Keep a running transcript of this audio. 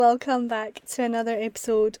Welcome back to another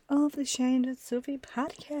episode of the Shine with Sophie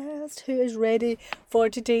podcast. Who is ready for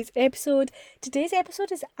today's episode? Today's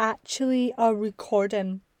episode is actually a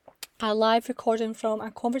live recording from a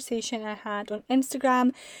conversation I had on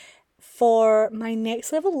Instagram for my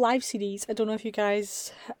Next Level live series. I don't know if you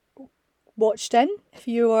guys watched in, if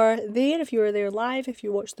you were there live, if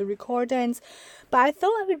you watched the recordings, but I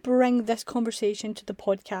thought I would bring this conversation to the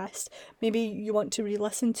podcast. Maybe you want to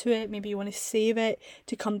re-listen to it, maybe you want to save it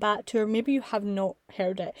to come back to, or maybe you have not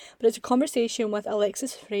heard it, but it's a conversation with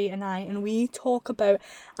Alexis Frey and I, and we talk about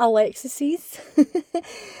Alexis's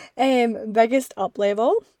biggest up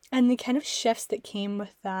level and the kind of shifts that came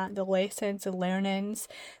with that, the lessons, the learnings,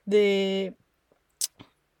 the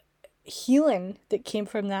healing that came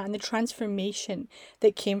from that, and the transformation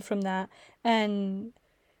that came from that, and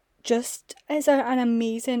just as an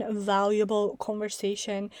amazing, valuable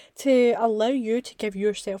conversation to allow you to give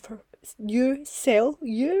yourself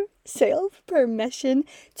permission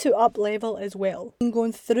to up level as well.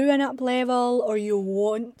 Going through an up level, or you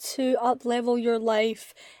want to up level your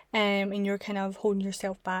life, and you're kind of holding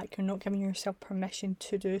yourself back, you're not giving yourself permission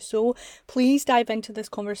to do so, please dive into this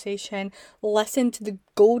conversation, listen to the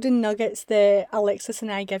golden nuggets that Alexis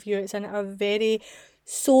and I give you. It's in a very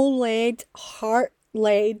soul-led,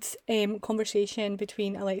 heart-led conversation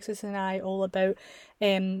between Alexis and I, all about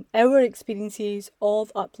our experiences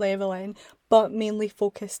of up-leveling, but mainly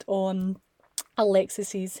focused on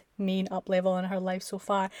Alexis's main up level in her life so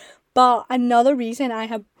far. But another reason I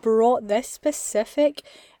have brought this specific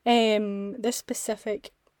live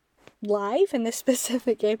and this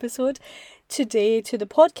specific episode today to the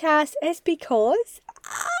podcast is because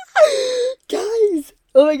guys,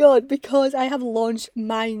 oh my god, because I have launched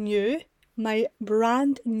my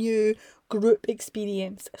brand new group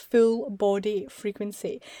experience, Full Body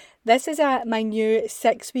Frequency. This is my new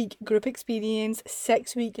 6-week group experience,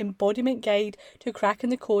 6-week embodiment guide to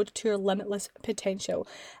cracking the code to your limitless potential.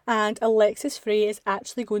 And Alexis Frey is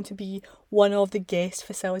actually going to be one of the guest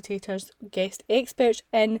facilitators, guest experts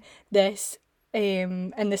in this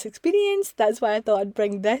experience. That's why I thought I'd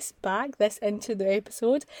bring this into the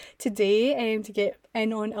episode today, to get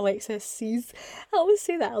in on Alexis's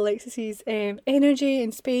energy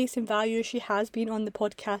and space and value. She has been on the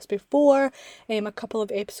podcast before, a couple of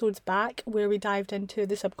episodes back, where we dived into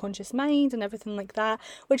the subconscious mind and everything like that,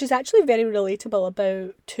 which is actually very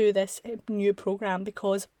relatable to this new program,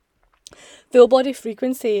 because Full Body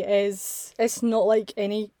Frequency it's not like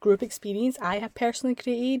any group experience I have personally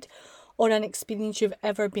created or an experience you've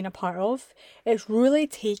ever been a part of. It's really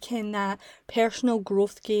taken that personal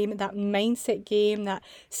growth game, that mindset game, that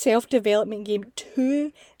self-development game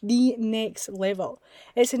to the next level.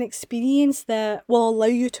 It's an experience that will allow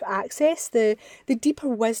you to access the deeper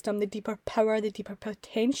wisdom, the deeper power, the deeper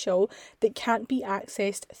potential that can't be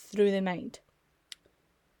accessed through the mind.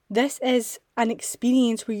 This is an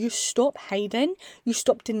experience where you stop hiding, you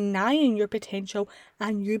stop denying your potential,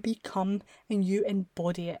 and you become and you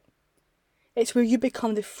embody it. It's where you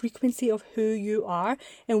become the frequency of who you are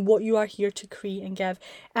and what you are here to create and give.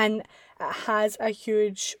 And it has a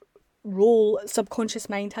huge role, subconscious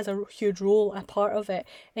mind has a huge role, a part of it,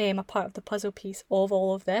 a part of the puzzle piece of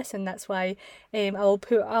all of this. And that's why I'll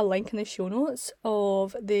put a link in the show notes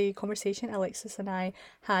of the conversation Alexis and I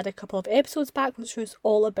had a couple of episodes back, which was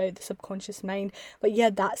all about the subconscious mind. But yeah,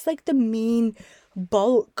 that's like the main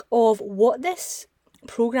bulk of what this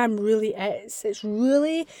program really is. It's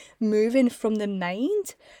really moving from the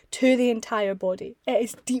mind to the entire body. It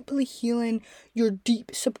is deeply healing your deep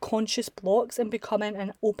subconscious blocks and becoming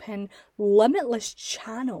an open, limitless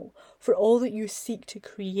channel for all that you seek to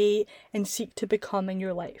create and seek to become in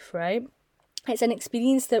your life, right? It's an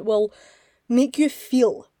experience that will make you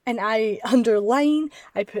feel, and I underline,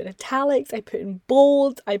 I put in italics, I put in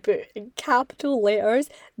bold, I put in capital letters,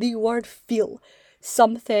 the word feel.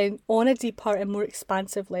 Something on a deeper and more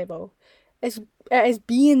expansive level. It is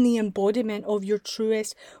being the embodiment of your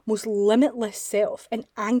truest, most limitless self, and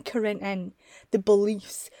anchoring in the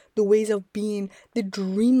beliefs, the ways of being, the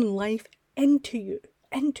dream life into you,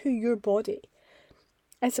 into your body.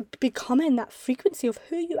 It's becoming that frequency of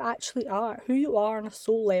who you actually are, who you are on a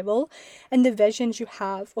soul level, and the visions you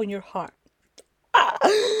have on your heart.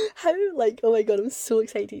 How, oh my god, I'm so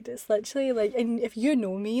excited. It's literally and if you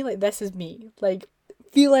know me, this is me,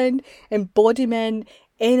 feeling, embodiment,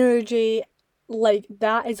 energy,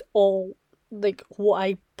 that is all what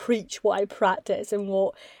I preach, what I practice, and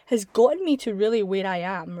what has gotten me to really where I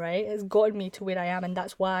am, right? It's gotten me to where I am, and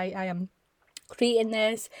that's why I am creating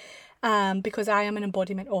this, because I am an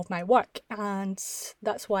embodiment of my work, and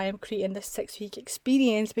that's why I'm creating this 6-week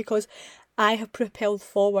experience, because I have propelled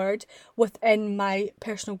forward within my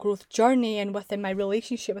personal growth journey and within my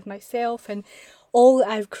relationship with myself and all that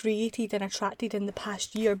I've created and attracted in the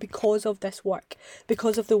past year because of this work,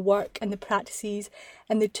 because of the work and the practices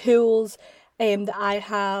and the tools that I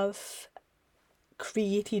have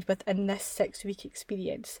created within this 6-week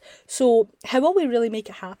experience. So how will we really make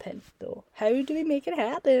it happen though? How do we make it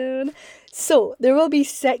happen? So there will be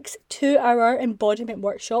 6 2-hour embodiment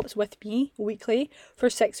workshops with me weekly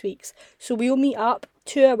for 6 weeks. So we'll meet up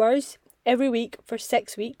 2 hours every week for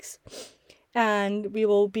 6 weeks, and it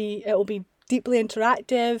will be deeply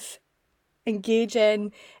interactive,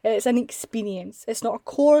 engaging. It's an experience. It's not a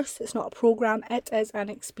course, it's not a program, it is an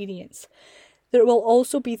experience. There will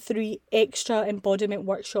also be 3 extra embodiment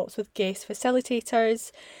workshops with guest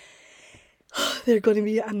facilitators. They're going to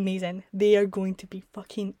be amazing. They are going to be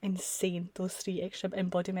fucking insane, those 3 extra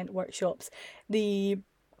embodiment workshops. We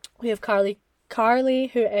have Carly,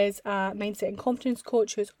 who is a mindset and confidence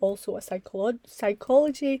coach, who's also a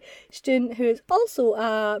psychology student, who is also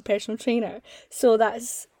a personal trainer. So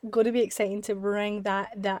that's going to be exciting to bring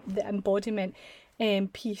the embodiment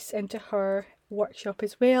piece into her workshop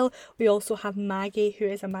as well. We also have Maggie, who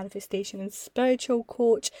is a manifestation and spiritual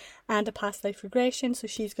coach and a past life regression, so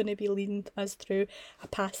she's going to be leading us through a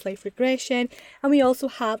past life regression. And we also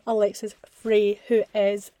have Alexis Frey, who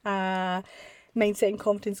is a mindset and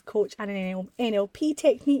confidence coach and an NLP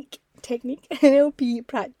NLP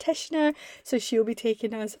practitioner, so she'll be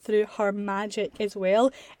taking us through her magic as well,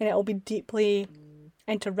 and it'll be deeply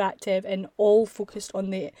interactive and all focused on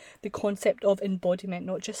the concept of embodiment,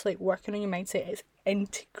 not just like working on your mindset. It's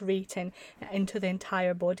integrating it into the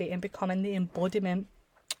entire body and becoming the embodiment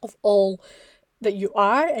of all that you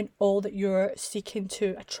are and all that you're seeking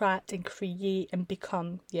to attract and create and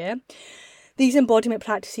become. These embodiment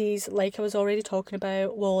practices, like I was already talking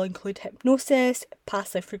about, will include hypnosis,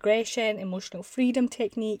 past life regression, emotional freedom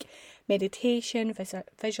technique, meditation,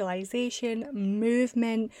 visualization,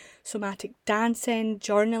 movement, somatic dancing,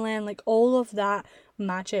 journaling, like all of that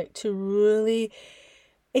magic to really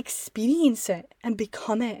experience it and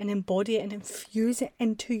become it and embody it and infuse it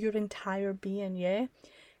into your entire being,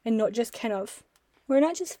 and not just we're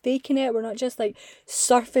not just faking it, we're not just like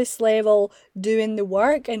surface level doing the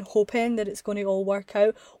work and hoping that it's going to all work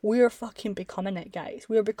out. We're fucking becoming it, guys.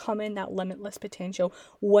 We're becoming that limitless potential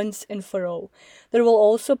once and for all. There will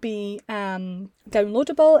also be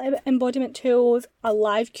downloadable embodiment tools, a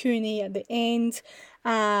live Q&A at the end,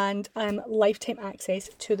 and lifetime access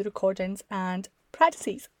to the recordings and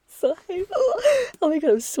practices. So, oh my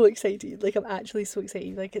god, I'm so excited. Like, I'm actually so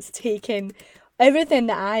excited. Like, it's taken everything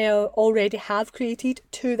that I already have created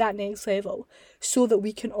to that next level so that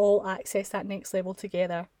we can all access that next level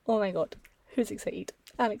together. Oh my god, who's excited?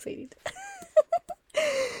 I'm excited.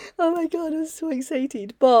 Oh my god, I'm so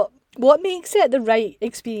excited. But what makes it the right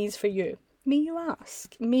experience for you? May you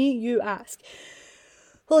ask.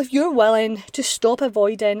 Well, if you're willing to stop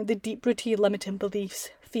avoiding the deep-rooted limiting beliefs,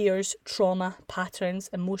 fears, trauma, patterns,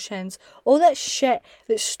 emotions, all that shit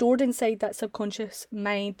that's stored inside that subconscious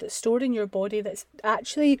mind, that's stored in your body, that's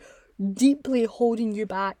actually deeply holding you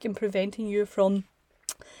back and preventing you from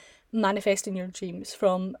manifesting your dreams,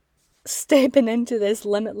 from stepping into this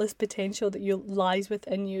limitless potential that lies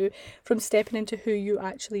within you, from stepping into who you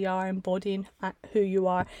actually are, embodying who you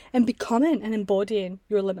are, and becoming and embodying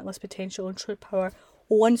your limitless potential and true power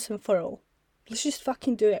once and for all. Let's just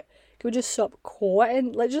fucking do it. Can we just stop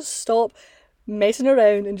quitting? Let's just stop messing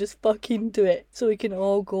around and just fucking do it, so we can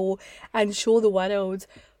all go and show the world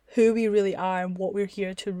who we really are and what we're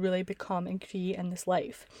here to really become and create in this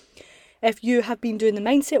life. If you have been doing the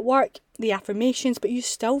mindset work, the affirmations, but you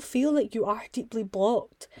still feel like you are deeply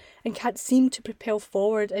blocked and can't seem to propel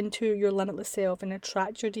forward into your limitless self and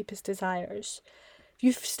attract your deepest desires, if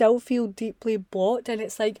you still feel deeply blocked and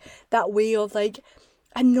it's like that way of like,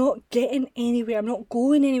 I'm not getting anywhere, I'm not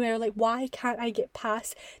going anywhere, like why can't I get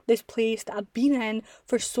past this place that I've been in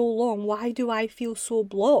for so long? Why do I feel so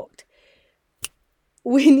blocked?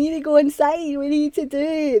 We need to go inside, we need to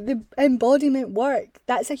do the embodiment work.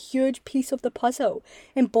 That's a huge piece of the puzzle.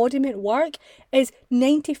 Embodiment work is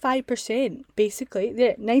 95%, basically,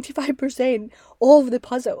 95% of the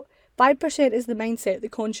puzzle. 5% is the mindset, the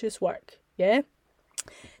conscious work, The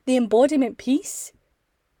embodiment piece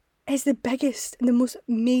is the biggest and the most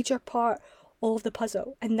major part of the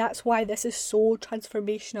puzzle, and that's why this is so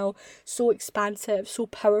transformational, so expansive, so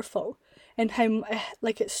powerful, and how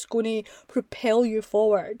like it's going to propel you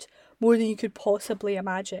forward more than you could possibly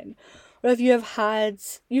imagine. Or if you've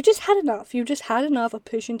just had enough of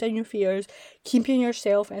pushing down your fears, keeping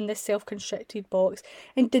yourself in this self-constricted box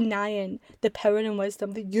and denying the power and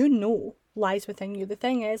wisdom that you know lies within you. The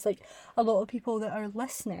thing is, like, a lot of people that are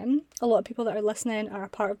listening are a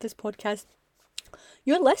part of this podcast.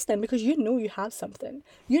 You're listening because you know you have something.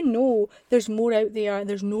 You know there's more out there.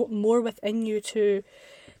 There's no more within you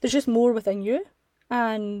there's just more within you,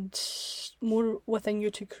 and more within you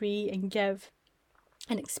to create and give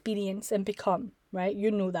and experience and become, right?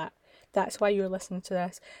 You know that. That's why you're listening to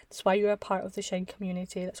this. That's why you're a part of the Shine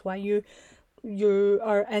community. That's why you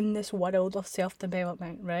are in this world of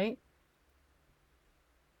self-development, right?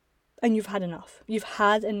 And you've had enough. You've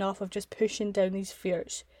had enough of just pushing down these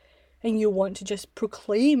fears. And you want to just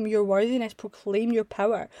proclaim your worthiness, proclaim your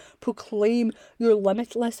power, proclaim your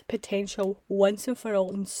limitless potential once and for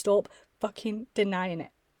all, and stop fucking denying it.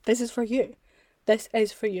 This is for you. This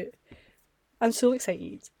is for you. I'm so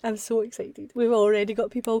excited. I'm so excited. We've already got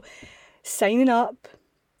people signing up,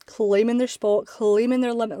 claiming their spot, claiming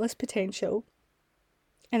their limitless potential.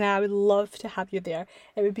 And I would love to have you there.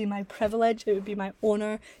 It would be my privilege, it would be my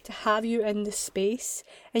honour to have you in this space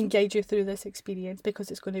and guide you through this experience, because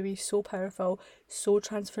it's going to be so powerful, so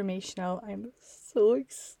transformational. I'm so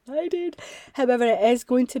excited. However, it is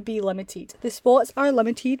going to be limited. The spots are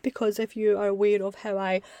limited because if you are aware of how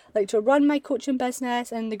I like to run my coaching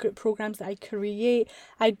business and the group programs that I create,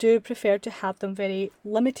 I do prefer to have them very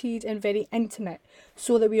limited and very intimate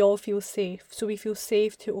so that we all feel safe. So we feel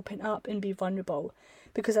safe to open up and be vulnerable.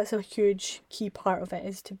 Because that's a huge key part of it,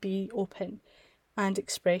 is to be open and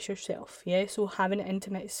express yourself. Yeah, so having it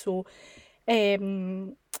intimate is so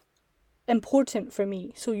important for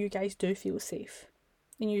me, so you guys do feel safe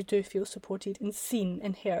and you do feel supported and seen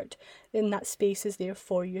and heard, and that space is there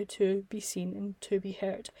for you to be seen and to be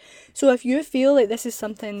heard. So if you feel like this is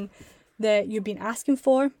something that you've been asking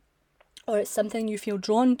for, or it's something you feel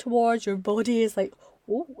drawn towards, your body is like,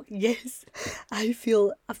 oh yes, I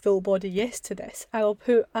feel a full body yes to this, I will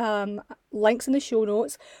put links in the show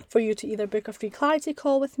notes for you to either book a free clarity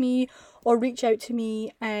call with me or reach out to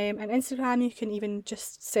me on Instagram. You can even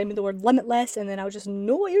just send me the word limitless and then I'll just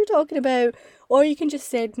know what you're talking about, or you can just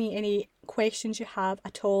send me any questions you have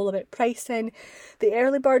at all about pricing. The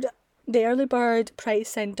early bird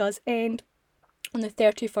pricing does end on the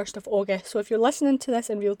 31st of August. So if you're listening to this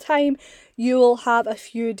in real time, you will have a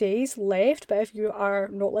few days left. But if you are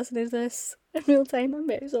not listening to this in real time, I'm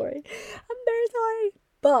very sorry.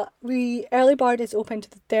 But early bird is open to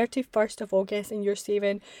the 31st of August and you're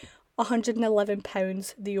saving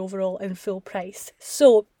 £111 the overall in full price.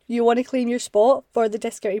 So you want to claim your spot for the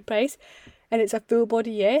discounted price and it's a full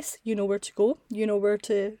body yes, you know where to go. You know where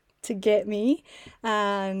to get me,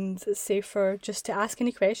 and it's safer just to ask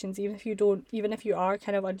any questions, even if you are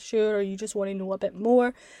kind of unsure or you just want to know a bit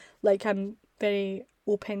more. Like, I'm very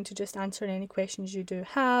open to just answering any questions you do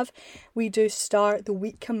have. We do start the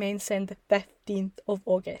week commencing the 15th of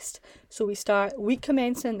August. So we start week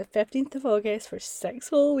commencing the 15th of August for 6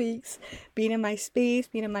 whole weeks, being in my space,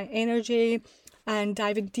 being in my energy, and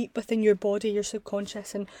diving deep within your body, your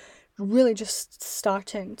subconscious, and really just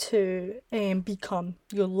starting to become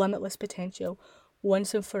your limitless potential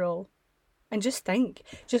once and for all. And just think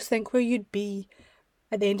where you'd be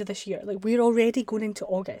at the end of this year. Like, we're already going into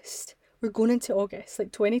August. Like,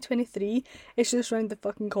 2023 is just round the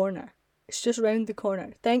fucking corner. It's just round the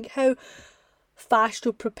corner. Think how fast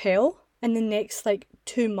you'll propel in the next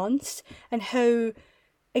 2 months, and how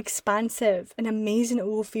expansive and amazing it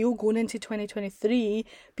will feel going into 2023,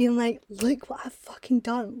 being like, look what I've fucking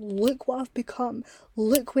done, look what I've become,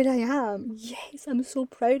 look where I am. Yes, I'm so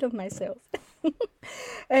proud of myself.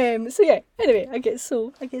 So yeah, anyway, I get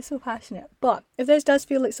so passionate. But if this does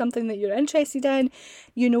feel like something that you're interested in,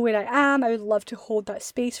 you know where I am. I would love to hold that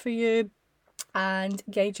space for you and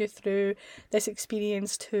guide you through this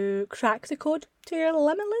experience to crack the code to your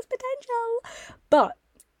limitless potential. But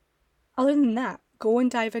other than that, go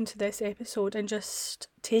and dive into this episode and just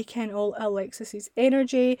take in all Alexis's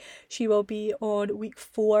energy. She will be on week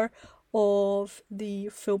 4 of the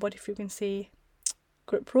Full Body Frequency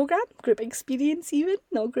group experience, even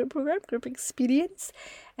not group program, group experience.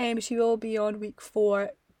 She will be on week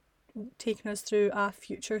 4 taking us through a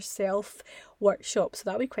future self workshop, so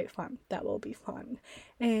that'll be quite fun. That will be fun.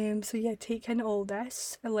 So yeah, take in all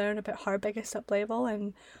this and learn about her biggest up level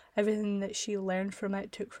and everything that she learned from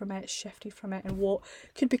it, took from it, shifted from it, and what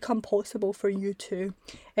could become possible for you too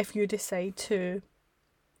if you decide to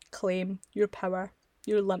claim your power,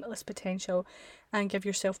 your limitless potential, and give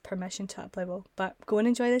yourself permission to up level. But go and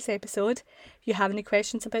enjoy this episode. If you have any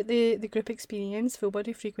questions about the group experience, Full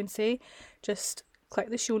Body Frequency, just click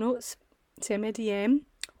the show notes, send me a DM,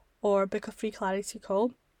 or book a free clarity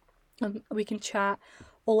call. We can chat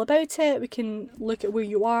all about it. We can look at where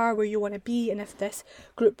you are, where you want to be, and if this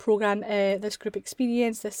group program, this group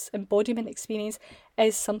experience, this embodiment experience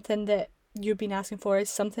is something that you've been asking for, is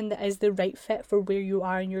something that is the right fit for where you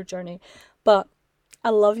are in your journey. But I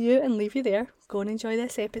love you and leave you there. Go and enjoy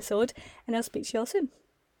this episode, and I'll speak to you all soon.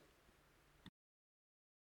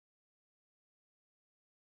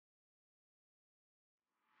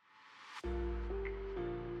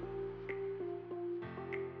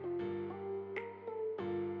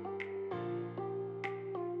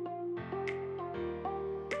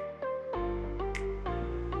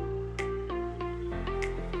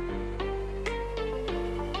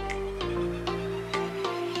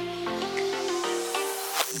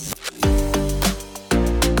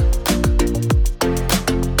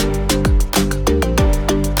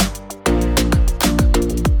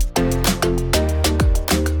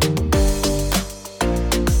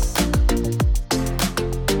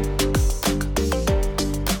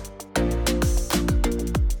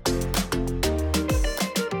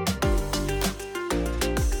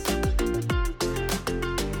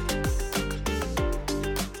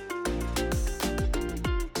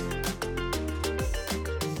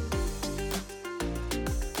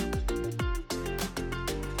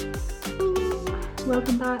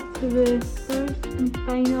 Welcome back to the third and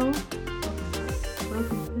final.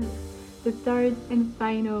 Welcome to the third and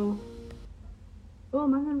final. Oh,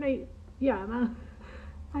 am I on right? Yeah,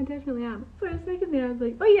 I definitely am. For a second there, I was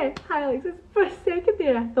like, oh yeah, hi Alexis. For a second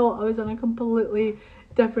there, I thought I was on a completely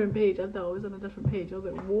different page. I thought I was on a different page. I was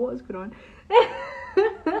like, what is going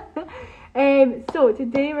on? So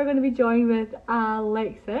today we're going to be joined with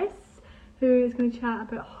Alexis, who is going to chat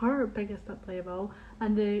about her biggest up level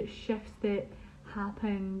and the shifts that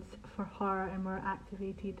happened for her and were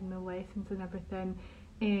activated in the lessons and everything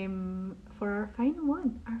for our final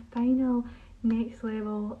one, our final next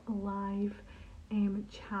level live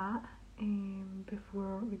chat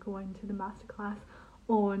before we go into the masterclass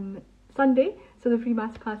on Sunday. So the free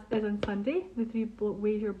masterclass is on Sunday, the 3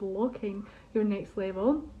 ways you're blocking your next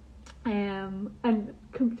level. And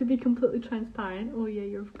to be completely transparent, oh yeah,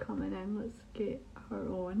 you're coming in, let's get her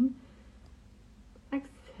on.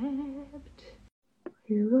 Accept.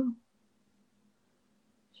 Here we go.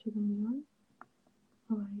 Should we on?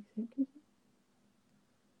 Oh, I accepted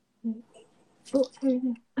it. Oh, there.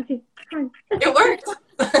 Okay, hi. It worked!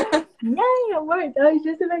 Yay, it worked. I was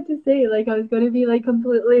just about to say, like, I was going to be, like,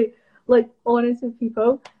 completely, like, honest with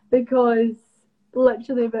people, because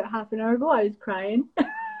literally about half an hour ago I was crying.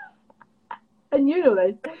 And you know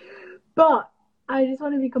this. But I just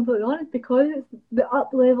want to be completely honest, because it's the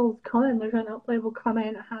up level's coming. There's an up level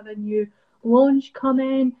coming. I have a new launch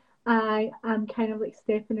coming. I am kind of like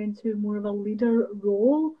stepping into more of a leader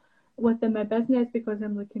role within my business, because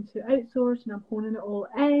I'm looking to outsource and I'm honing it all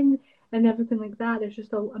in and everything like that.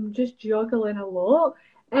 I'm just juggling a lot.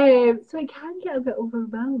 So it can get a bit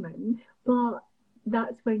overwhelming, but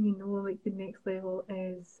that's when you know like the next level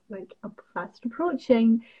is like fast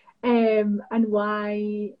approaching. And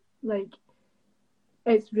why like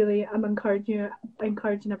it's really, I'm encouraging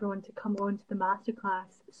everyone to come on to the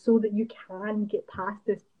masterclass so that you can get past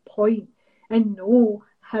this point and know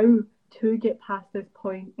how to get past this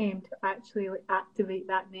point to actually like activate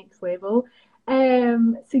that next level.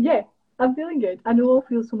 So yeah, I'm feeling good. I know I'll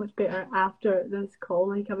feel so much better after this call.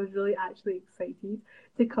 Like I was really actually excited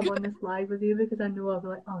to come on this live with you, because I know I'll be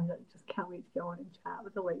like, oh, I just can't wait to get on and chat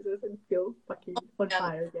with Alexis and feel fucking on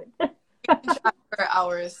fire again. We can chat for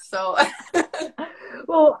hours, so.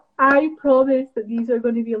 Well, I promise that these are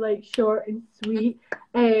going to be like short and sweet.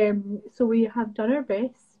 So we have done our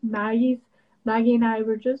best. Maggie and I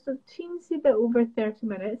were just a teensy bit over 30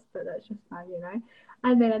 minutes, but that's just Maggie and I.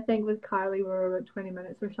 And then I think with Carly we're about 20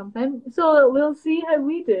 minutes or something. So we'll see how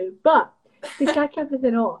we do. But to kick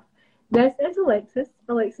everything off, this is Alexis.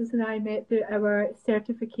 Alexis and I met through our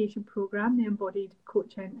certification program, the Embodied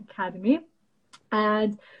Coaching Academy.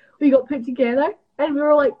 And we got put together and we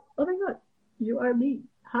were like, oh my god, you are me.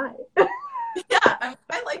 Hi. Yeah,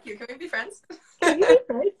 I like you. Can we be friends? Can we be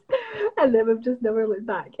friends? And then we've just never looked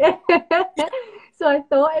back. So I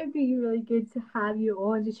thought it would be really good to have you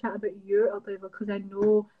on to chat about your up level, because I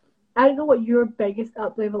don't know what your biggest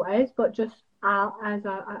up level is, but just as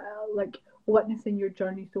a like witnessing your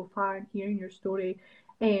journey so far and hearing your story,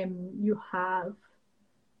 you have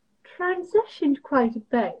transitioned quite a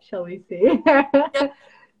bit, shall we say. Yeah.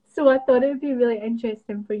 So I thought it would be really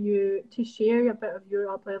interesting for you to share a bit of your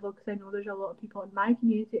up level, because I know there's a lot of people in my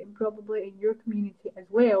community and probably in your community as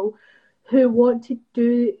well who want to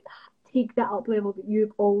take that up level that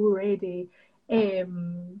you've already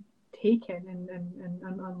taken and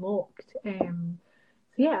unlocked.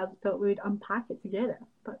 So yeah, I thought we would unpack it together.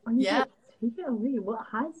 But Yeah. take it away. What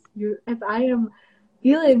has you? If I am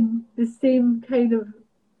feeling the same kind of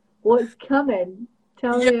what's coming,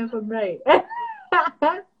 tell Yeah. me if I'm right.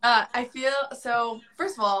 I feel so.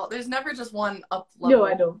 First of all, there's never just one up No, I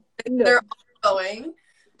level. don't. They're No. all going.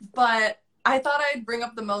 But I thought I'd bring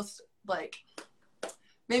up the most like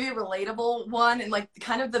maybe relatable one and like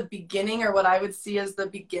kind of the beginning, or what I would see as the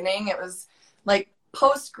beginning. It was like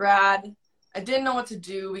post grad. I didn't know what to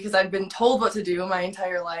do because I'd been told what to do my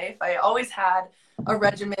entire life. I always had a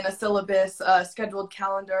regimen, a syllabus, a scheduled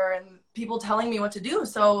calendar, and people telling me what to do.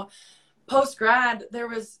 So post grad, there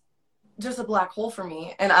was just a black hole for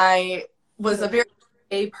me. And I was a very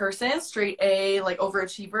A person, straight A, like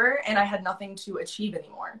overachiever, and I had nothing to achieve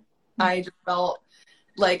anymore. I just felt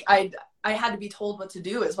like I had to be told what to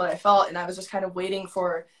do is what I felt. And I was just kind of waiting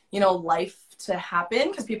for, life to happen,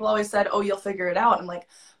 because people always said, oh, you'll figure it out. I'm like,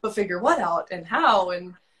 but figure what out and how?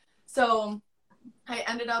 And so I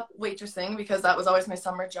ended up waitressing because that was always my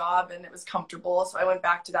summer job and it was comfortable. So I went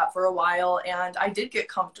back to that for a while and I did get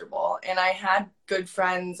comfortable and I had good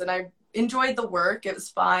friends and I enjoyed the work. It was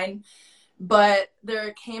fine. But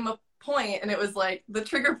there came a point, and it was like the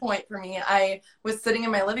trigger point for me. I was sitting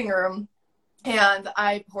in my living room and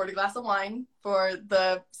I poured a glass of wine for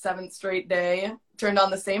the 7th straight day, turned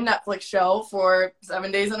on the same Netflix show for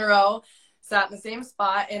 7 days in a row, sat in the same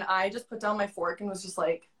spot, and I just put down my fork and was just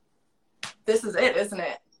like, this is it, isn't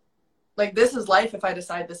it? Like, this is life if I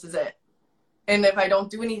decide this is it. And if I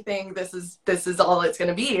don't do anything, this is all it's going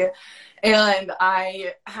to be. And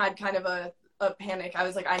I had kind of a panic. I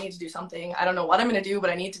was like, I need to do something. I don't know what I'm going to do,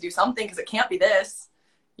 but I need to do something because it can't be this,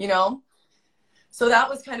 So that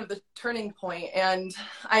was kind of the turning point. And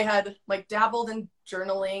I had like dabbled in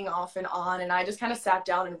journaling off and on. And I just kind of sat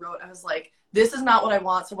down and wrote. I was like, this is not what I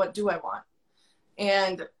want. So what do I want?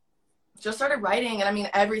 And just started writing. And I mean,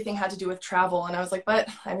 everything had to do with travel. And I was like, but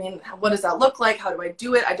I mean, what does that look like? How do I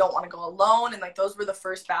do it? I don't want to go alone. And like, those were the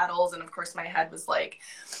first battles. And of course my head was like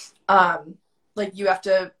you have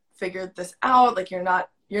to figure this out. Like, you're not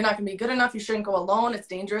going to be good enough. You shouldn't go alone. It's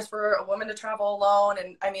dangerous for a woman to travel alone.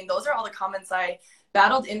 And I mean, those are all the comments I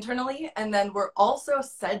battled internally and then were also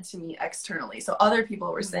said to me externally. So other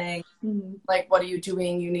people were saying, like, what are you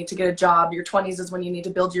doing? You need to get a job. Your 20s is when you need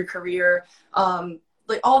to build your career.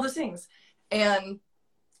 Like all those things. And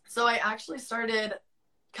so I actually started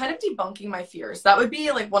kind of debunking my fears. That would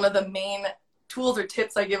be like one of the main tools or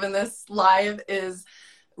tips I give in this live is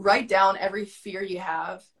write down every fear you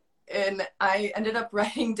have. And I ended up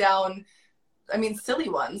writing down, silly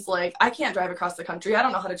ones. Like, I can't drive across the country. I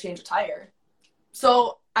don't know how to change a tire.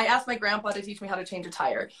 So I asked my grandpa to teach me how to change a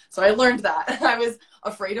tire. So I learned that. I was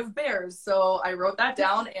afraid of bears. So I wrote that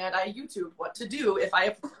down and I YouTubed what to do if I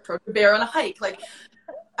approach a bear on a hike. Like,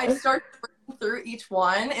 I started working through each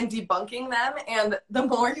one and debunking them. And the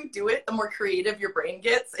more you do it, the more creative your brain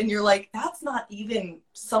gets. And you're like, that's not even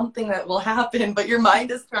something that will happen, but your mind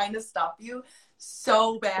is trying to stop you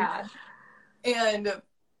so bad. And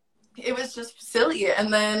it was just silly.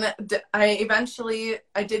 And then I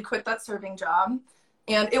did quit that serving job.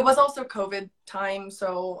 And it was also COVID time.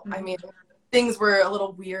 So, things were a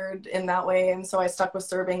little weird in that way. And so I stuck with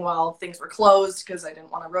serving while things were closed because I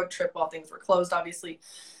didn't want a road trip while things were closed, obviously.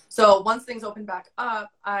 So once things opened back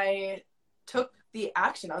up, I took the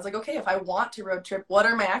action. I was like, okay, if I want to road trip, what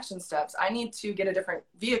are my action steps? I need to get a different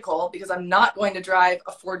vehicle because I'm not going to drive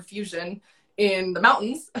a Ford Fusion in the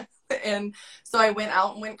mountains. And so I went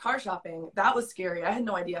out and went car shopping. That was scary. I had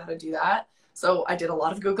no idea how to do that. So I did a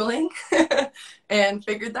lot of Googling and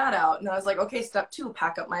figured that out. And I was like, okay, step 2,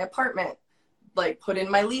 pack up my apartment, like put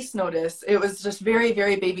in my lease notice. It was just very,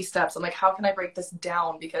 very baby steps. I'm like, how can I break this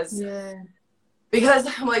down? Because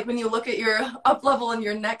like when you look at your up level and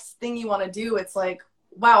your next thing you want to do, it's like,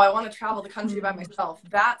 wow, I want to travel the country by myself.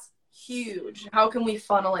 That's huge. How can we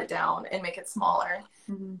funnel it down and make it smaller?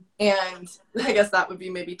 And I guess that would be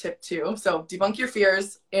maybe tip 2. So debunk your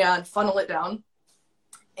fears and funnel it down.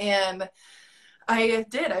 And I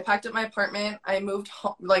did. I packed up my apartment. I moved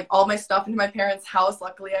home, like all my stuff into my parents' house.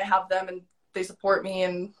 Luckily, I have them and they support me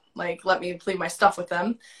and like let me leave my stuff with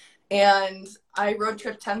them. And I road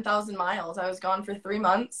tripped 10,000 miles. I was gone for 3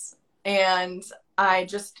 months and I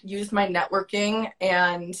just used my networking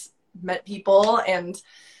and met people. And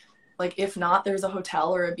like, if not, there's a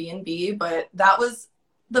hotel or a B&B, but that was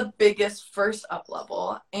the biggest first up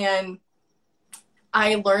level. And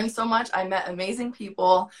I learned so much. I met amazing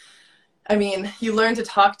people. You learn to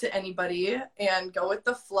talk to anybody and go with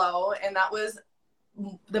the flow. And that was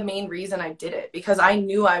the main reason I did it, because I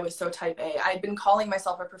knew I was so type A. I'd been calling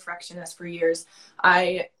myself a perfectionist for years.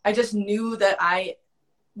 I just knew that I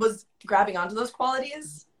was grabbing onto those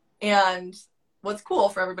qualities. And what's cool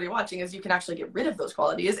for everybody watching is you can actually get rid of those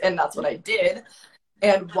qualities. And that's what I did.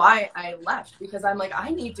 And why I left, because I'm like, I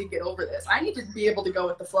need to get over this. I need to be able to go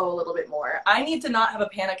with the flow a little bit more. I need to not have a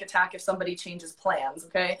panic attack if somebody changes plans.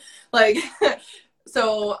 Okay. Like,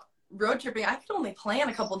 so road tripping, I could only plan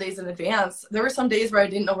a couple days in advance. There were some days where I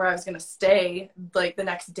didn't know where I was going to stay, like the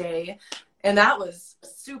next day. And that was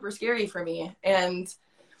super scary for me. And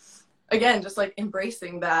again, just like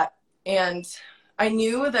embracing that. And I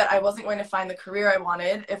knew that I wasn't going to find the career I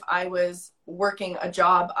wanted if I was working a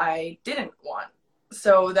job I didn't want.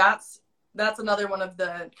 So that's another one of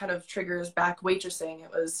the kind of triggers back waitressing.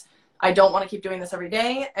 It was, I don't want to keep doing this every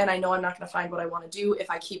day. And I know I'm not going to find what I want to do if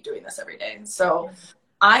I keep doing this every day. So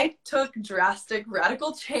I took drastic,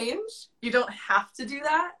 radical change. You don't have to do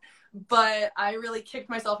that. But I really kicked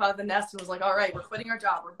myself out of the nest and was like, all right, we're quitting our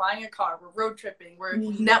job. We're buying a car. We're road tripping. We're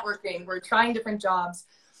networking. We're trying different jobs.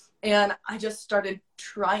 And I just started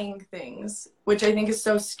trying things, which I think is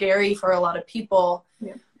so scary for a lot of people.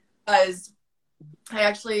 Yeah. Because I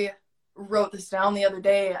actually wrote this down the other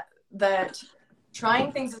day that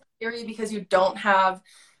trying things is scary because you don't have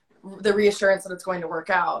the reassurance that it's going to work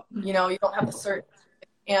out. You know, you don't have the certainty,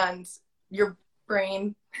 and your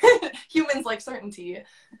brain, humans like certainty.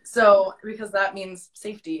 So, because that means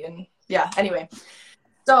safety and yeah, anyway.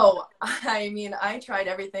 So, I mean, I tried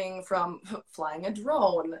everything from flying a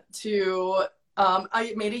drone to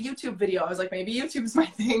I made a YouTube video. I was like, maybe YouTube's my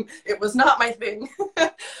thing. It was not my thing.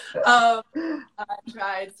 I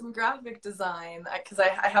tried some graphic design because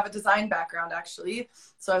I have a design background, actually.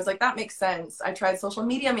 So I was like, that makes sense. I tried social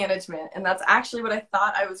media management, and that's actually what I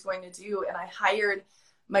thought I was going to do. And I hired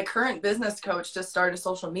my current business coach to start a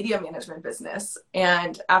social media management business.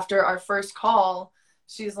 And after our first call,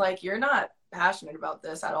 she's like, you're not passionate about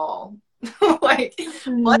this at all. Like,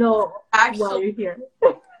 no, actually, why are you here?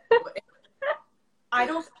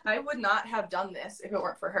 I would not have done this if it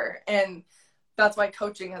weren't for her. And that's why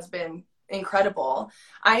coaching has been incredible.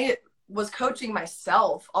 I was coaching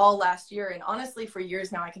myself all last year. And honestly, for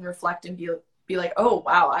years now, I can reflect and be like, oh,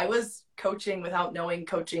 wow, I was coaching without knowing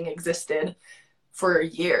coaching existed for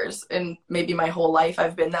years. And maybe my whole life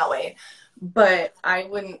I've been that way. But I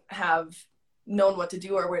wouldn't have known what to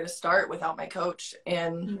do or where to start without my coach.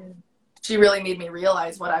 And she really made me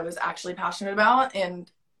realize what I was actually passionate about, and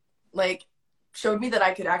like showed me that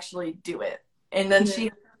I could actually do it. And then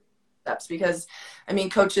she steps, because I mean,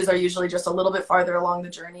 coaches are usually just a little bit farther along the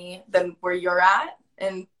journey than where you're at,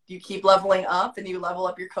 and you keep leveling up and you level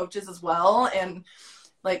up your coaches as well. And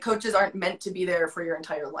like, coaches aren't meant to be there for your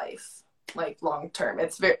entire life, like long term.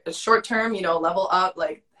 It's short term, you know, level up,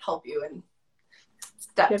 like help you in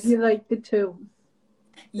steps. Give you like the tools.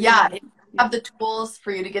 Yeah, have the tools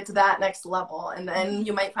for you to get to that next level. And then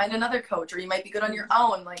you might find another coach, or you might be good on your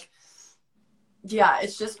own. Like, yeah,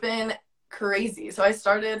 it's just been crazy. So I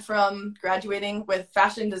started from graduating with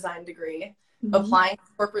fashion design degree, applying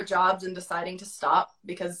for corporate jobs and deciding to stop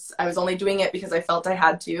because I was only doing it because I felt I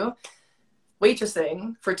had to.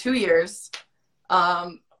 Waitressing for 2 years.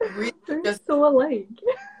 Really just so alike.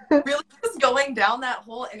 Really just going down that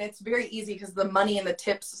hole. And it's very easy because the money and the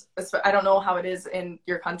tips, I don't know how it is in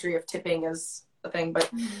your country if tipping is a thing, but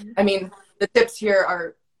I mean, the tips here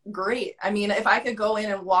are great. I mean, if I could go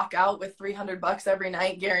in and walk out with $300 every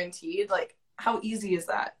night guaranteed, like how easy is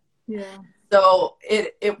that? Yeah. So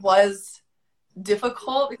it was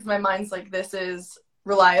difficult because my mind's like, this is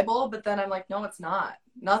reliable, but then I'm like, no, it's not.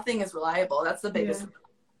 Nothing is reliable. That's the biggest.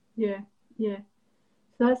 Yeah.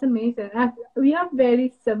 So that's amazing. We have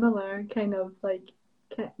very similar kind of like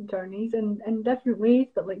journeys in different ways,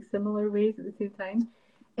 but like similar ways at the same time.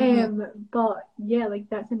 But yeah, like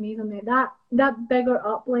that's amazing. That bigger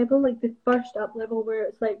up level, like the first up level where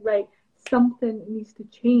it's like, right, something needs to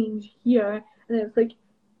change here, and it's like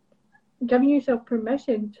giving yourself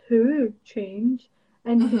permission to change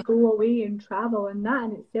and to go away and travel, and that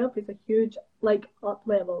in itself is a huge like up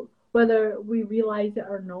level. Whether we realize it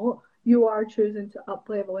or not, you are choosing to up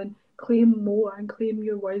level and claim more and claim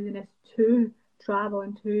your worthiness to travel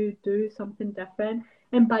and to do something different.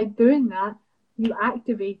 And by doing that, you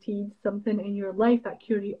activated something in your life, that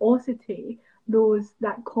curiosity,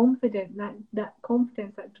 that confidence,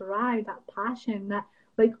 that drive, that passion, that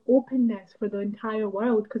like openness for the entire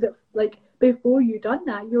world. Because it like before you done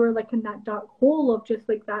that, you were like in that dark hole of just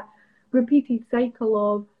like that repeated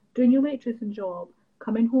cycle of doing your waitressing job,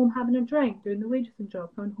 coming home having a drink, doing the waitressing job,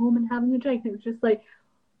 coming home and having a drink. And it was just like,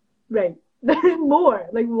 right, there's more.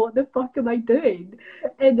 Like, what the fuck am I doing?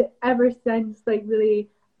 And ever since, like, really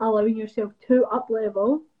allowing yourself to up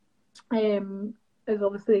level, has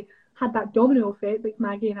obviously had that domino effect, like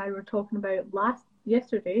Maggie and I were talking about last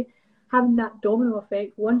yesterday, having that domino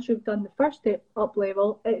effect, once you've done the first step up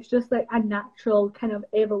level, it's just like a natural kind of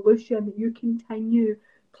evolution that you continue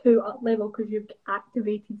to up level because you've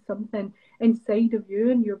activated something inside of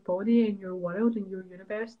you and your body and your world and your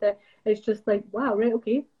universe that it's just like, wow, right,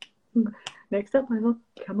 okay, next up level,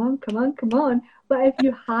 come on, come on, come on. But if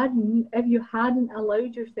you hadn't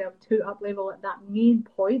allowed yourself to up level at that main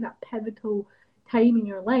point, that pivotal time in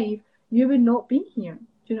your life, you would not be here.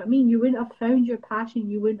 Do you know what I mean? You wouldn't have found your passion.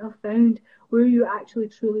 You wouldn't have found where you actually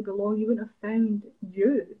truly belong. You wouldn't have found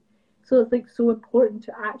you. So it's like so important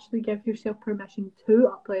to actually give yourself permission to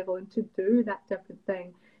up level and to do that different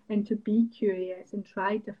thing and to be curious and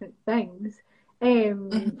try different things.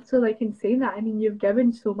 So like in saying that, I mean, you've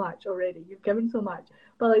given so much already. You've given so much.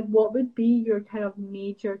 But like, what would be your kind of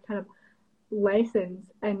major kind of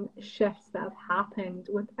lessons and shifts that have happened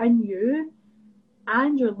within you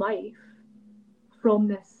and your life from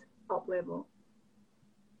this up level?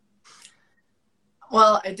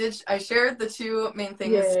 Well, I shared the two main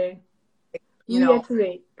things. Yeah.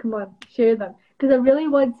 Reiterate. Come on, share them. Because I really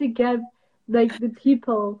want to give like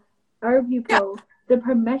our people, the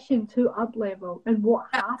permission to up level and what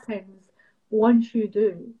happens once you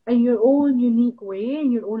do in your own unique way,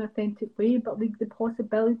 in your own authentic way, but like the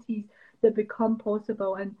possibilities that become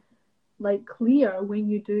possible and like clear when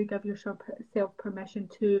you do give yourself permission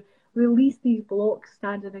to release these blocks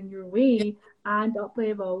standing in your way and up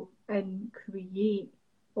level and create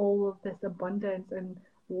all of this abundance and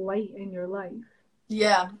light in your life.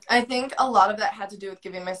 Yeah, I think a lot of that had to do with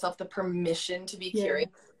giving myself the permission to be curious.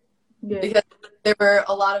 Yeah. Because there were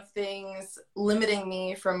a lot of things limiting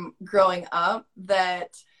me from growing up,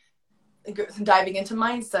 that diving into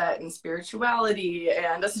mindset and spirituality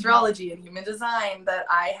and astrology and human design, that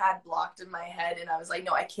I had blocked in my head, and I was like,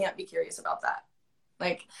 no, I can't be curious about that.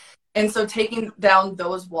 Like, and so taking down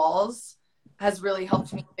those walls has really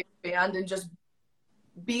helped me expand and just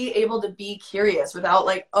be able to be curious without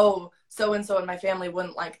like, oh, so and so in my family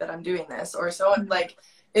wouldn't like that I'm doing this, or so. Like,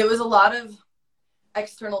 it was a lot of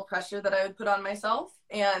external pressure that I would put on myself,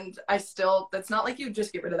 and that's not like you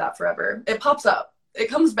just get rid of that forever. It pops up, it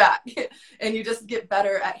comes back, and you just get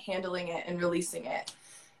better at handling it and releasing it.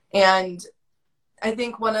 And I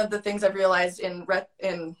think one of the things I've realized in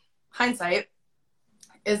hindsight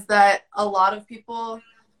is that a lot of people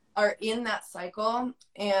are in that cycle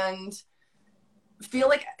and feel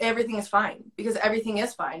like everything is fine, because everything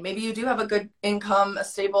is fine. Maybe you do have a good income, a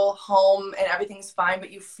stable home, and everything's fine,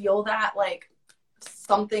 but you feel that like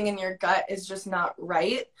something in your gut is just not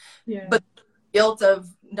right. Yeah. But the guilt of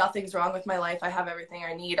nothing's wrong with my life, I have everything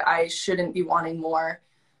I need, I shouldn't be wanting more,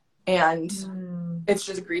 and it's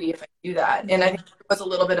just greedy if I do that. And I think there was a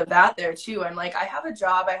little bit of that there too. I'm like, I have a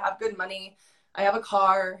job, I have good money, I have a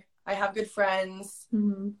car, I have good friends,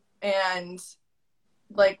 and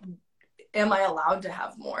like, am I allowed to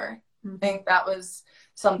have more? I think that was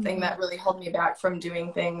something that really held me back from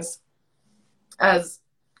doing things as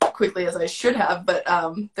quickly as I should have. But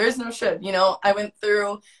there's no should, you know, I went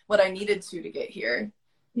through what I needed to get here.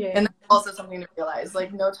 Yeah. And that's also something to realize,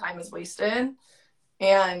 like, no time is wasted.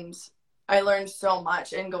 And I learned so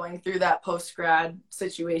much in going through that post-grad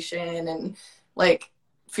situation and like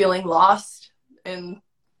feeling lost and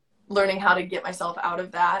learning how to get myself out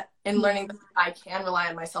of that, and learning that I can rely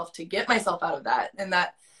on myself to get myself out of that, and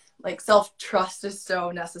that like self-trust is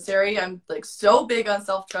so necessary. I'm like so big on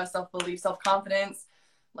self-trust, self-belief, self-confidence.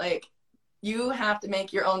 Like, you have to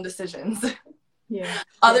make your own decisions. Yeah.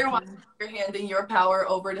 Otherwise, you're handing your power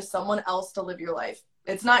over to someone else to live your life.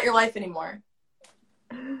 It's not your life anymore.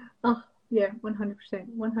 Oh, yeah, 100%.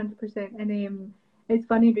 100%. And it's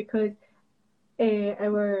funny because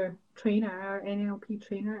our NLP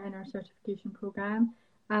trainer in our certification program,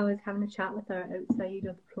 I was having a chat with her outside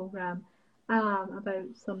of the program about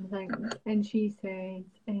some things, and she said,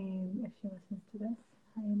 if she listens to this,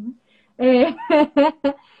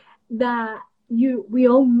 that we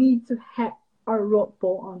all need to hit our rock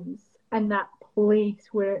bottoms, and that place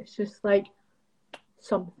where it's just like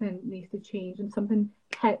something needs to change, and something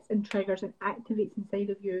hits and triggers and activates inside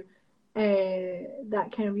of you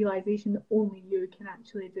that kind of realization that only you can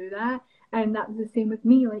actually do that. And that was the same with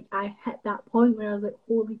me. Like, I hit that point where I was like,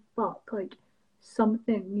 holy fuck, like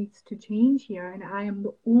something needs to change here, and I am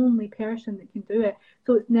the only person that can do it.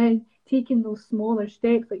 So it's now taking those smaller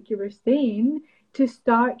steps, like you were saying, to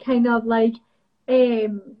start kind of like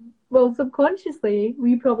subconsciously,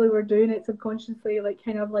 we probably were doing it subconsciously, like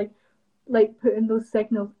kind of like putting those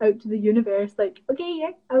signals out to the universe, like, okay,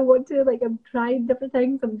 yeah, I want to, like, I'm trying different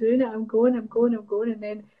things, I'm doing it, I'm going, and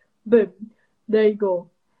then boom, there you go.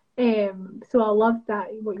 So I loved that,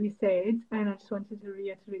 what you said, and I just wanted to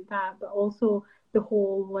reiterate that, but also the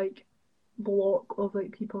whole like block of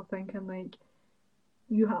like people thinking like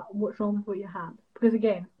you have what's wrong with what you have, because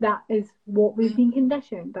again that is what we've been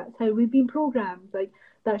conditioned, that's how we've been programmed, like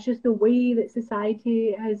that's just the way that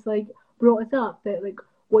society has like brought us up, that like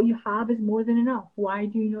what you have is more than enough, why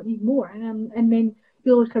do you not need more, and then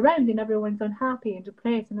you look around and everyone's unhappy and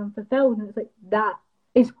depressed and unfulfilled, and it's like that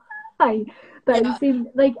is why. But at the same,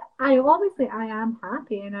 like I obviously I am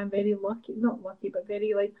happy and I'm very lucky, not lucky but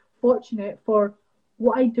very like fortunate for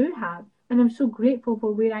what I do have, and I'm so grateful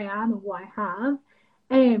for where I am and what I have.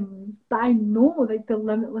 But I know like the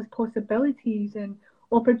limitless possibilities and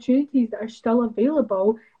opportunities that are still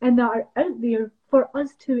available and that are out there for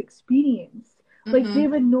us to experience. Like they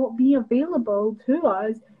would not be available to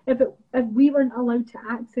us if we weren't allowed to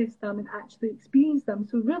access them and actually experience them.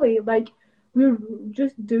 So really, like we're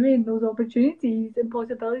just doing those opportunities and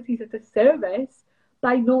possibilities a disservice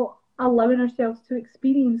by not allowing ourselves to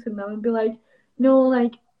experience them and be like, no,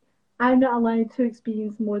 like I'm not allowed to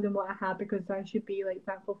experience more than what I have because I should be like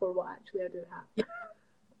thankful for what actually I do have. Yeah.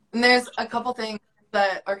 And there's a couple things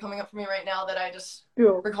that are coming up for me right now that I just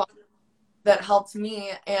recall that helped me,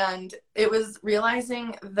 and it was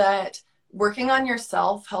realizing that working on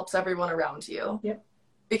yourself helps everyone around you. Yep.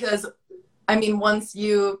 Because I mean, once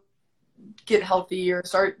you get healthy or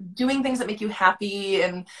start doing things that make you happy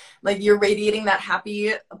and like you're radiating that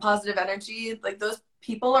happy positive energy, like those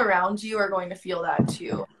people around you are going to feel that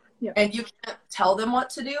too. Yep. And you can't tell them what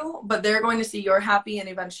to do, but they're going to see you're happy and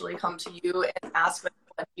eventually come to you and ask what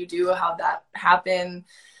you do, how that happened.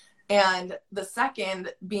 And the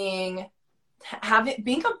second being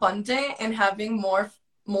being abundant and having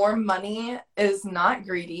more money is not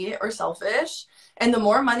greedy or selfish. And the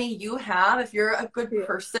more money you have, if you're a good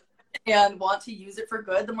person and want to use it for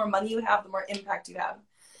good, the more money you have, the more impact you have.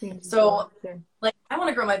 So like I want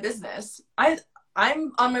to grow my business. I'm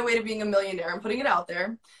on my way to being a millionaire. I'm putting it out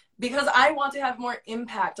there because I want to have more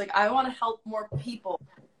impact. Like I want to help more people.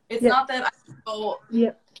 It's not that I go,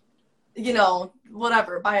 you know,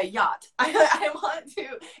 whatever, buy a yacht. I want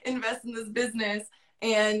to invest in this business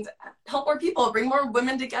and help more people, bring more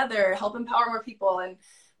women together, help empower more people. And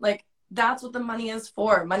like, that's what the money is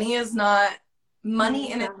for. Money is not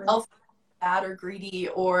money in itself bad or greedy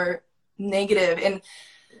or negative. And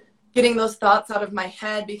getting those thoughts out of my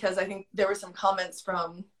head, because I think there were some comments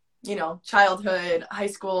from, you know, childhood, high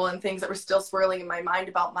school, and things that were still swirling in my mind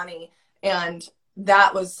about money. And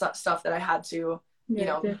that was stuff that I had to, you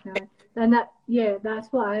know. Definitely. And that's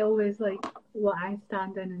what I always like, what I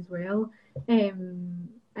stand in as well. And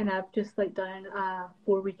I've just like done a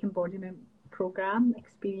 4-week embodiment program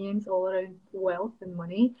experience all around wealth and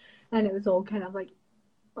money. And it was all kind of like,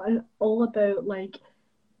 all about like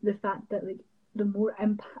the fact that like the more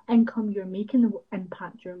income you're making, the more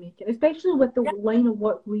impact you're making, especially with the line of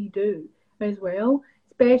work we do as well,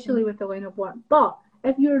 especially with the line of work. But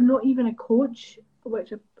if you're not even a coach,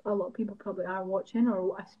 which a lot of people probably are watching,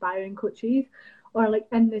 or aspiring coaches, or like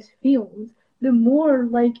in this field, the more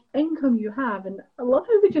like income you have, and I love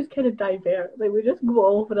how we just kind of divert, like we just go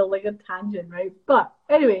all over a tangent, right? But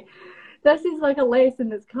anyway, this is like a lesson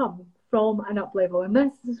that's come from an up level, and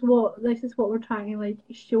this is what we're trying to like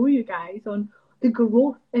show you guys on the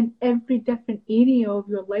growth in every different area of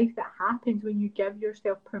your life that happens when you give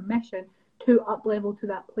yourself permission to up level to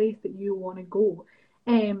that place that you want to go.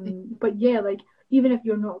 But yeah, like even if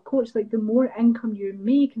you're not a coach, like the more income you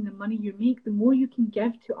make and the money you make, the more you can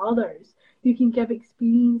give to others. You can give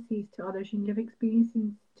experiences to others. You can give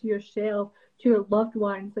experiences to yourself, to your loved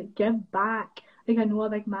ones. Like give back. Like I know a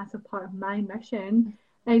big massive part of my mission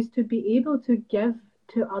is to be able to give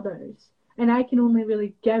to others. And I can only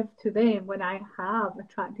really give to them when I have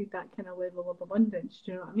attracted that kind of level of abundance.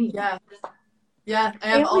 Do you know what I mean? Yeah. Yeah. I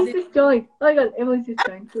have Emily's just joy. Oh my god, Emily's just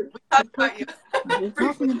joy. I'm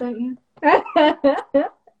talking about you.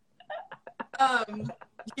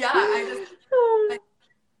 Yeah,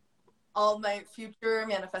 all my future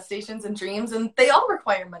manifestations and dreams, and they all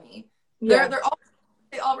require money. They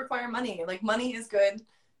all require money. Like money is good,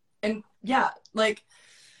 and like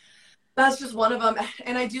that's just one of them.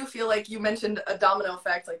 And I do feel like you mentioned a domino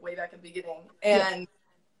effect, like way back at the beginning, and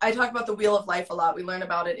I talk about the wheel of life a lot. We learn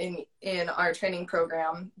about it in our training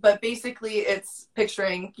program, but basically it's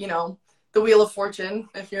picturing, you know, the Wheel of Fortune.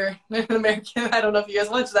 If you're an American, I don't know if you guys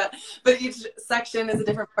watch that, but each section is a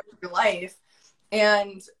different part of your life.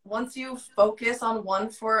 And once you focus on one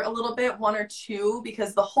for a little bit, one or two,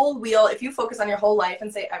 because the whole wheel, if you focus on your whole life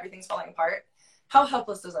and say everything's falling apart, how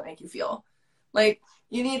helpless does that make you feel? Like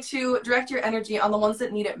you need to direct your energy on the ones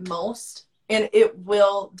that need it most, and it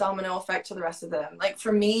will domino effect to the rest of them. Like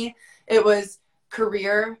for me, it was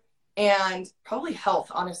career and probably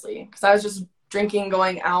health, honestly, because I was just drinking,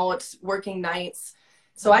 going out, working nights.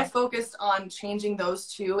 So I focused on changing those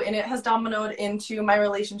two, and it has dominoed into my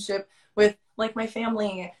relationship with like my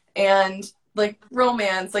family and like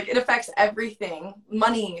romance. Like it affects everything,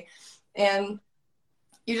 money, and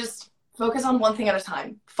you just focus on one thing at a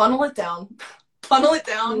time. Funnel it down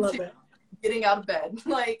to getting out of bed.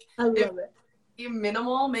 Like I love it. Be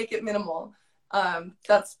minimal, make it minimal.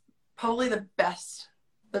 That's probably the best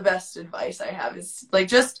advice I have is like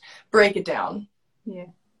just break it down. Yeah,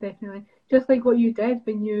 definitely. Just like what you did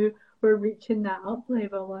when you were reaching that up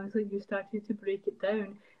level, I was like you started to break it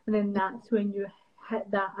down, and then that's when you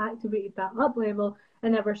activated that up level,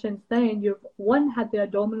 and ever since then you've had the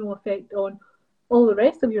domino effect on all the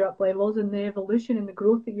rest of your up levels and the evolution and the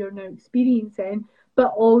growth that you're now experiencing,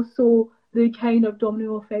 but also the kind of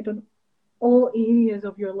domino effect on all areas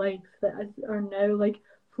of your life that are now like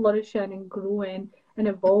flourishing and growing and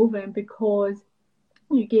evolving because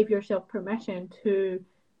you gave yourself permission to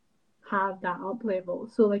have that up level.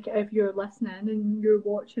 So like if you're listening and you're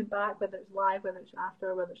watching back, whether it's live, whether it's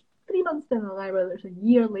after, whether it's 3 months down the line, whether it's a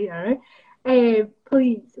year later,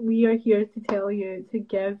 please, we are here to tell you to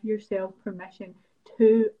give yourself permission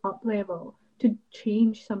to up level, to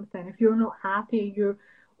change something. If you're not happy, you're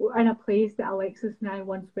in a place that Alexis and I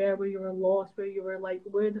once were, where you were lost, where you were like,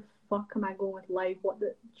 where the fuck am I going with life?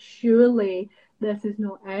 Surely this is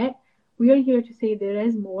not it. We are here to say there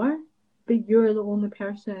is more, but you're the only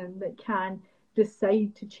person that can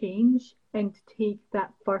decide to change and to take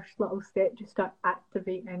that first little step to start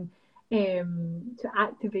activating, to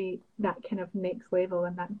activate that kind of next level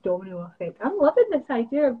and that domino effect. I'm loving this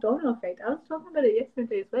idea of domino effect. I was talking about it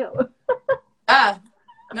yesterday as well.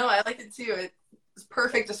 No, I like it too. It's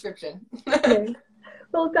perfect description. Yeah.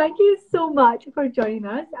 Well, thank you so much for joining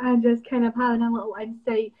us and just kind of having a little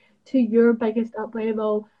insight to your biggest up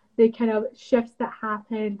level, the kind of shifts that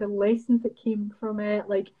happened, the lessons that came from it,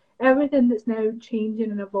 like everything that's now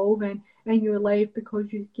changing and evolving in your life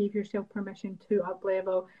because you gave yourself permission to up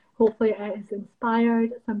level. Hopefully it has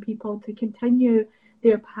inspired some people to continue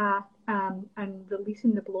their path and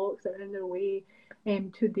releasing the blocks that are in their way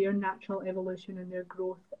to their natural evolution and their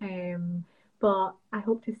growth. But I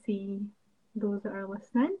hope to see those that are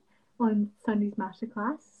listening on Sunday's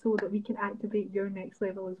masterclass so that we can activate your next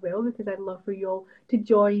level as well, because I'd love for you all to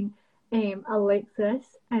join Alexis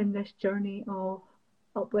in this journey of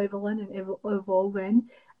up leveling and evolving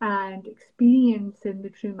and experiencing the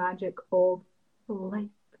true magic of life.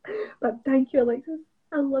 But thank you, Alexis.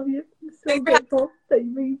 I love you. I'm so grateful that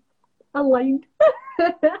you aligned.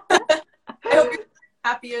 I hope you're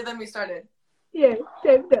happier than we started. Yeah,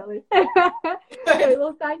 definitely. Okay,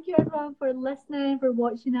 well, thank you everyone for listening, for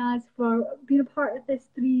watching us, for being a part of this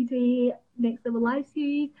 3-day Next Level Live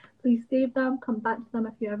series. Please save them, come back to them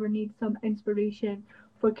if you ever need some inspiration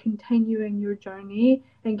for continuing your journey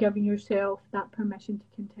and giving yourself that permission to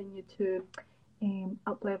continue to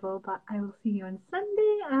up level. But I will see you on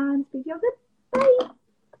Sunday and speak to you all soon. Bye.